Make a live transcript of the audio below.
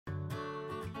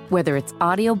Whether it's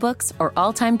audiobooks or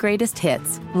all-time greatest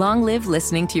hits, long live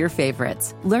listening to your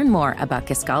favorites. Learn more about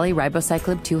Kisqali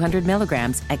Ribociclib 200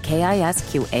 milligrams at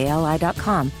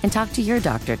KISQALI.com and talk to your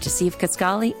doctor to see if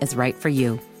Kisqali is right for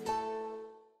you.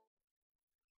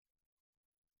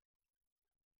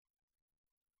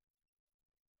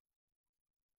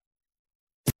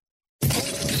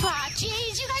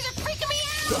 Jeez, you guys are freaking me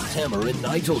out! The Hammer and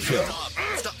Nigel Show.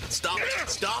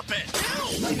 Stop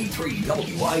it! 93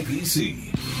 WIBC.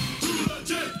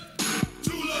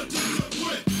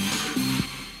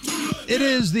 It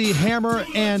is the Hammer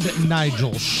and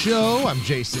Nigel Show. I'm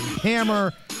Jason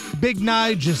Hammer. Big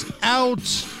Nige is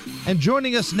out. And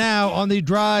joining us now on the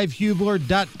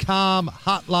DriveHubler.com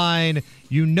hotline.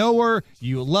 You know her.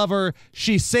 You love her.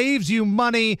 She saves you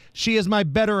money. She is my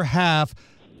better half.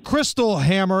 Crystal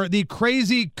Hammer, the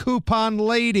crazy coupon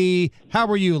lady. How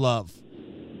are you, love?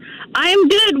 I'm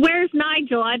good. Where's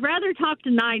Nigel? I'd rather talk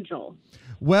to Nigel.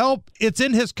 Well, it's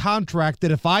in his contract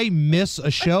that if I miss a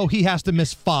show, he has to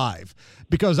miss 5.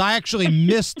 Because I actually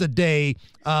missed a day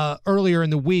earlier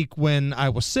in the week when I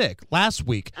was sick. Last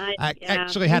week, I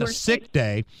actually had a sick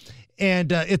day.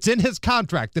 And it's in his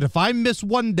contract that if I miss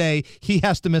one day, he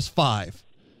has to miss 5.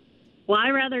 Well,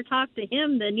 I'd rather talk to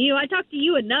him than you. I talk to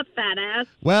you enough, fat ass.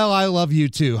 Well, I love you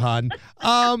too, hon.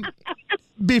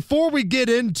 Before we get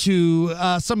into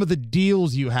some of the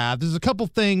deals you have, there's a couple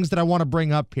things that I want to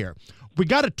bring up here. We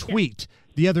got a tweet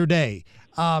the other day.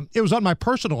 It was on my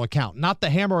personal account, not the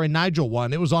Hammer and Nigel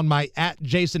one. It was on my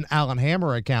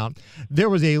 @JasonAllenHammer account. There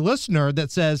was a listener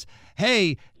that says,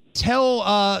 hey,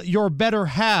 tell your better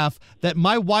half that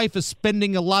my wife is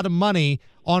spending a lot of money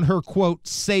on her, quote,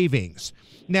 savings.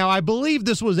 Now, I believe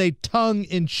this was a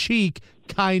tongue-in-cheek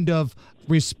kind of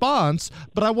response,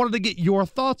 but I wanted to get your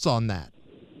thoughts on that.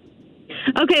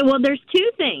 Okay, well, there's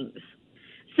two things.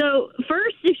 So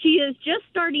first, if she is just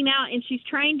starting out and she's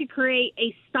trying to create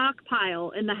a stockpile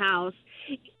in the house,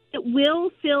 it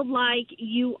will feel like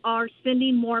you are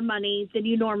spending more money than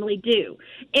you normally do.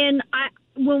 And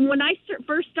when I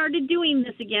first started doing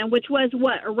this again, which was,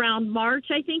 around March,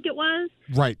 I think it was?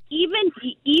 Right. Even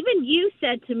you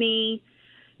said to me,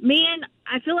 man,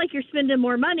 I feel like you're spending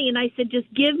more money. And I said,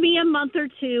 just give me a month or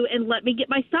two and let me get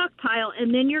my stockpile.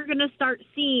 And then you're going to start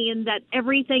seeing that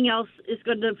everything else is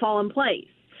going to fall in place.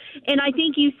 And I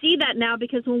think you see that now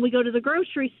because when we go to the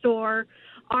grocery store,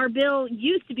 our bill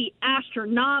used to be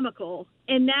astronomical.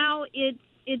 And now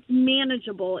it's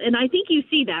manageable. And I think you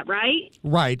see that, right?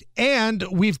 Right. And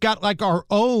we've got like our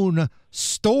own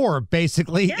store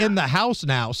basically in the house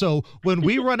now. So when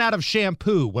we run out of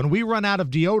shampoo, when we run out of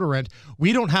deodorant,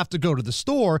 we don't have to go to the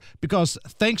store because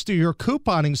thanks to your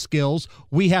couponing skills,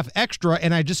 we have extra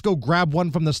and I just go grab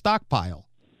one from the stockpile.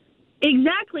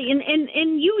 Exactly. And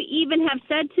you even have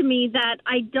said to me that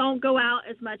I don't go out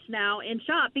as much now and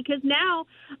shop because now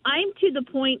I'm to the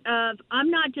point of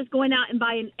I'm not just going out and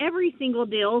buying every single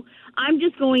deal. I'm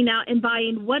just going out and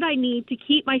buying what I need to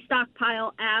keep my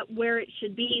stockpile at where it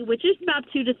should be, which is about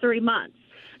 2 to 3 months.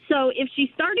 So if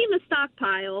she's starting the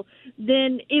stockpile,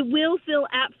 then it will feel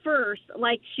at first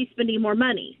like she's spending more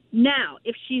money. Now,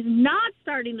 if she's not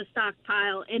starting the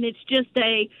stockpile and it's just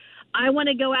I want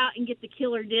to go out and get the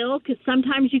killer deal because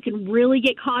sometimes you can really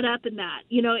get caught up in that.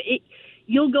 You know,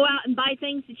 you'll go out and buy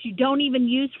things that you don't even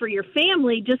use for your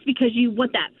family just because you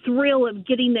want that thrill of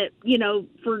getting it,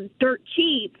 for dirt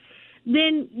cheap.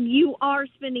 Then you are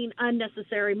spending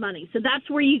unnecessary money. So that's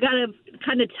where you got to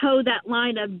kind of toe that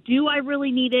line of, do I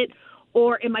really need it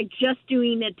or am I just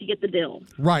doing it to get the deal?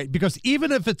 Right, because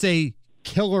even if it's a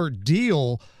killer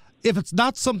deal, if it's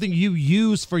not something you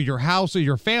use for your house or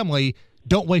your family,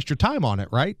 don't waste your time on it,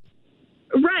 right?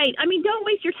 Right. I mean, don't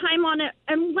waste your time on it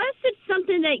unless it's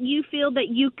something that you feel that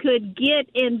you could get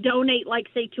and donate, like,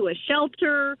 say, to a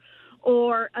shelter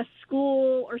or a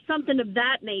school or something of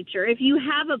that nature. If you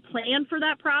have a plan for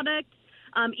that product,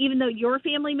 even though your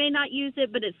family may not use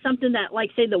it, but it's something that, like,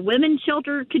 say, the women's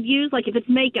shelter could use, like if it's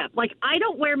makeup. Like, I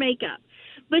don't wear makeup.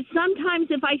 But sometimes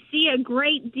if I see a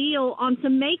great deal on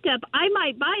some makeup, I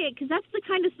might buy it because that's the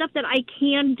kind of stuff that I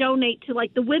can donate to,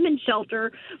 like the women's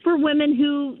shelter for women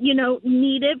who,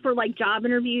 need it for like job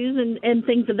interviews and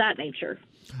things of that nature.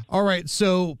 All right.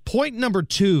 So point number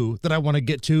 2 that I want to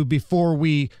get to before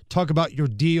we talk about your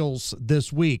deals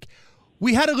this week.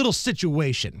 We had a little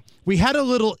situation. We had a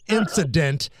little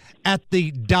incident at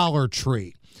the Dollar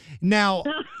Tree. Now,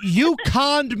 you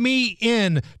conned me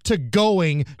in to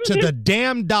going to the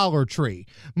damn Dollar Tree.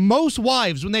 Most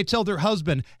wives, when they tell their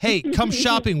husband, hey, come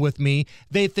shopping with me,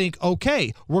 they think,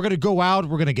 okay, we're going to go out,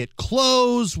 we're going to get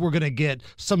clothes, we're going to get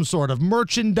some sort of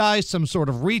merchandise, some sort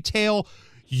of retail.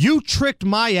 You tricked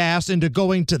my ass into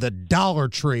going to the Dollar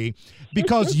Tree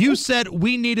because you said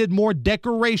we needed more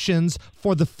decorations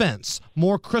for the fence,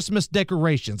 more Christmas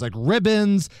decorations like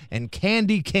ribbons and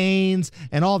candy canes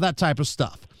and all that type of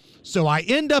stuff. So I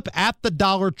end up at the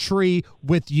Dollar Tree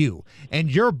with you,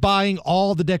 and you're buying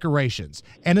all the decorations,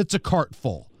 and it's a cart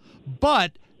full.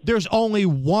 But there's only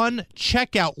one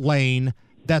checkout lane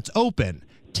that's open.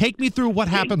 Take me through what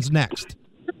happens next.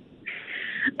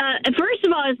 First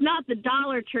of all, it's not the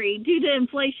Dollar Tree. Due to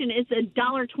inflation, it's a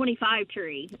 $1.25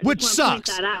 tree. Which sucks.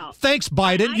 Thanks,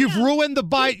 Biden. You've ruined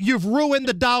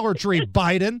the Dollar Tree,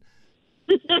 Biden.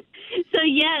 So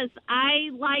yes, I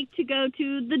like to go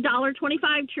to the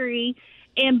 $1.25 tree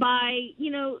and buy,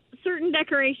 certain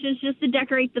decorations just to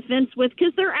decorate the fence with,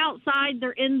 because they're outside,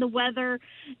 they're in the weather,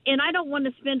 and I don't want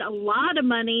to spend a lot of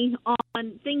money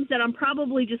on things that I'm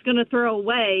probably just going to throw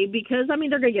away because, they're going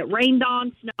to get rained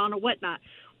on, snow on, or whatnot.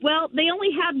 Well, they only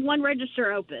had one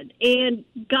register open, and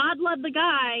God love the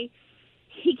guy.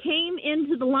 He came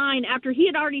into the line after he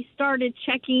had already started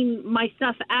checking my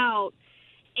stuff out,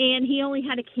 and he only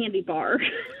had a candy bar.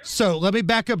 So let me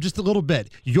back up just a little bit.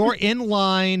 You're in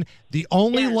line, the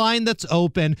only line that's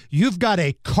open. You've got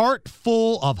a cart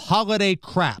full of holiday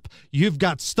crap. You've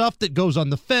got stuff that goes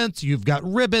on the fence. You've got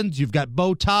ribbons. You've got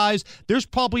bow ties. There's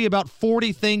probably about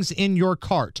 40 things in your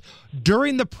cart.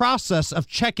 During the process of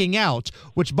checking out,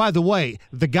 which, by the way,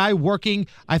 the guy working,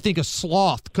 I think a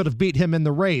sloth could have beat him in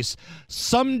the race,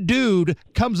 some dude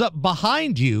comes up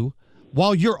behind you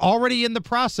while you're already in the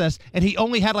process, and he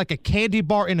only had like a candy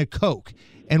bar and a Coke.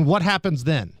 And what happens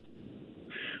then?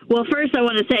 Well, first I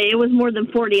want to say it was more than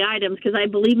 40 items because I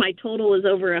believe my total is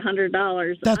over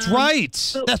 $100. That's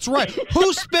right. That's right.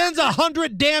 Who spends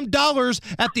 $100 damn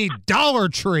at the Dollar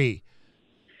Tree?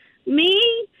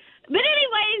 Me? But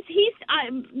anyways,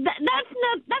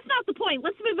 that's not the point.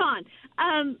 Let's move on.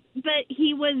 But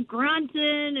he was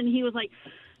grunting, and he was like,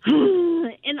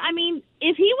 and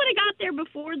if he would have got there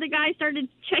before the guy started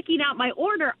checking out my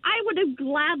order, I would have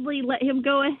gladly let him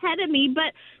go ahead of me.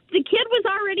 But the kid was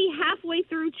already halfway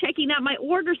through checking out my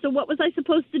order, so what was I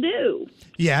supposed to do?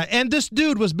 Yeah, and this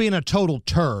dude was being a total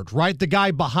turd, right? The guy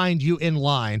behind you in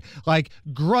line, like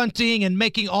grunting and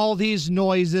making all these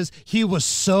noises. He was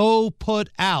so put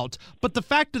out. But the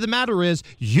fact of the matter is,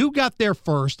 you got there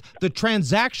first. The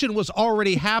transaction was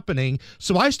already happening,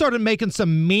 so I started making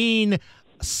some mean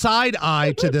side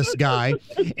eye to this guy,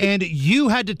 and you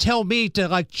had to tell me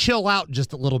to chill out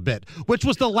just a little bit, which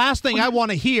was the last thing I want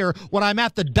to hear when I'm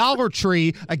at the Dollar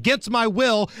Tree against my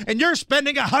will, and you're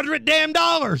spending $100 damn.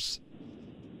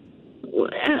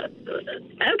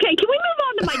 Okay, can we move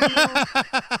on to my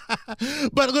deal?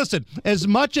 But listen, as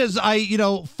much as I,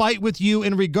 fight with you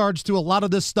in regards to a lot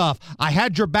of this stuff, I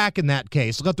had your back in that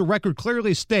case. Let the record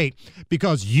clearly state,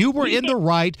 because you were in the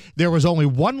right, there was only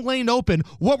one lane open.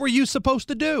 What were you supposed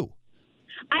to do?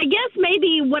 I guess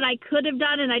maybe what I could have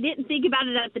done, and I didn't think about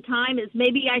it at the time, is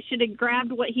maybe I should have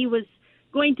grabbed what he was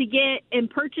going to get and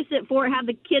purchase it for, have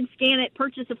the kid scan it,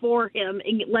 purchase it for him,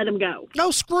 and let him go. No,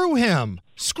 screw him.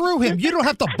 Screw him. You don't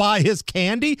have to buy his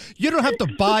candy. You don't have to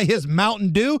buy his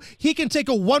Mountain Dew. He can take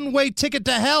a one-way ticket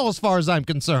to hell as far as I'm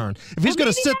concerned. If he's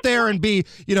going to sit there and be,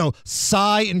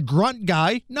 sigh and grunt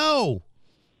guy, no.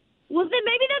 Well, then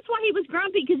maybe that's why he was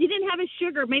grumpy, because he didn't have his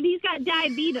sugar. Maybe he's got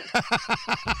diabetes.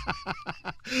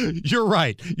 You're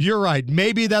right. You're right.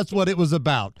 Maybe that's what it was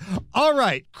about. All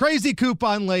right. Crazy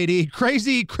coupon lady,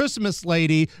 crazy Christmas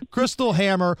lady, Crystal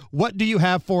Hammer, what do you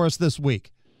have for us this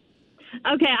week?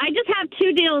 Okay, I just have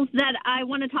two deals that I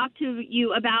want to talk to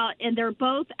you about, and they're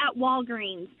both at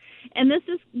Walgreens. And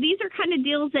these are kind of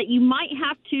deals that you might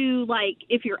have to,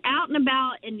 if you're out and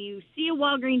about and you see a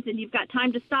Walgreens and you've got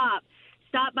time to stop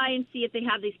by and see if they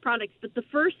have these products. But the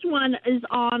first one is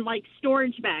on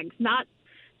storage bags.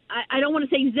 I don't want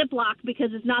to say Ziploc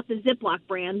because it's not the Ziploc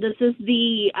brand. This is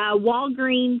the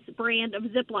Walgreens brand of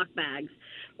Ziploc bags.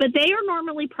 But they are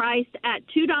normally priced at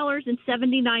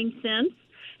 $2.79.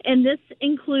 And this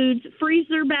includes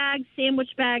freezer bags,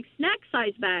 sandwich bags, snack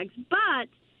size bags. But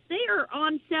they are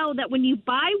on sale that when you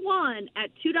buy one at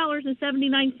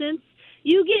 $2.79,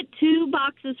 you get 2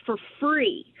 boxes for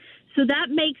free. So that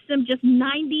makes them just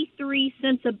 93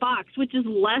 cents a box, which is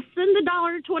less than the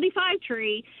 $1.25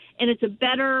 tree, and it's a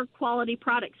better quality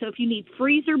product. So if you need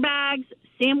freezer bags,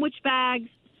 sandwich bags,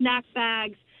 snack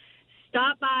bags,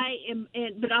 stop by.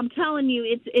 But I'm telling you,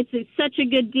 it's such a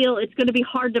good deal. It's going to be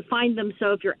hard to find them.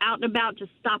 So if you're out and about,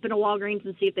 just stop in a Walgreens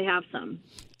and see if they have some.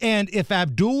 And if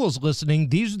Abdul is listening,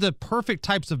 these are the perfect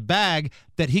types of bag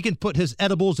that he can put his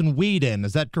edibles and weed in.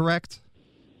 Is that correct?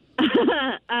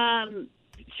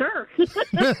 Sure. Yes.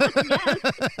 I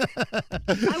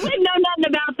wouldn't know nothing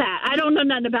about that. I don't know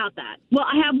nothing about that. Well,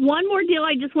 I have one more deal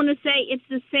I just want to say. It's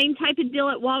the same type of deal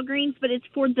at Walgreens, but it's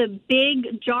for the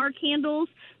big jar candles,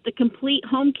 the complete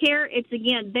home care. It's,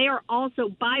 again, they are also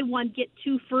buy one, get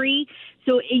two free.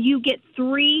 So you get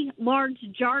 3 large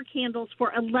jar candles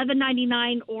for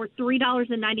 $11.99 or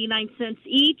 $3.99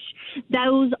 each.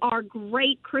 Those are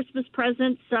great Christmas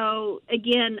presents. So,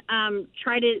 again,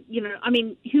 try to,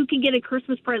 who can get a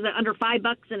Christmas present under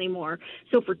 $5 anymore?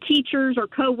 So for teachers or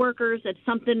coworkers,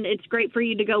 it's great for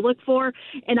you to go look for.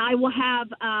 And I will have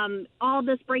all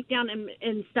this breakdown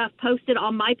and stuff posted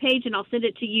on my page, and I'll send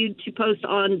it to you to post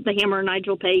on the Hammer and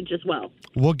Nigel page as well.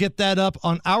 We'll get that up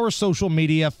on our social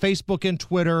media, Facebook and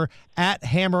Twitter, at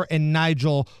Hammer and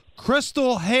Nigel.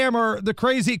 Crystal Hammer, the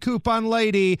crazy coupon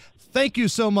lady, thank you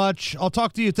so much. I'll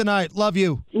talk to you tonight. Love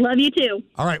you. Love you too.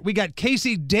 All right, we got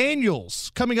Casey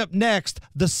Daniels coming up next,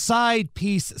 the side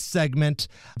piece segment.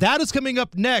 That is coming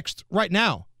up next right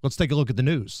now. Let's take a look at the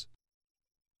news.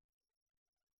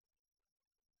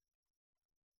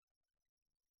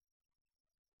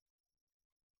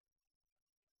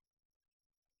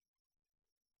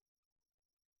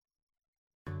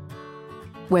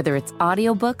 Whether it's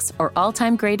audiobooks or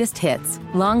all-time greatest hits,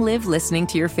 long live listening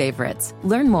to your favorites.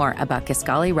 Learn more about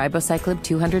Kisqali Ribociclib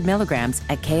 200 milligrams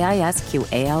at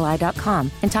KISQALI.com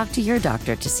and talk to your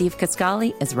doctor to see if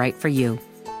Kisqali is right for you.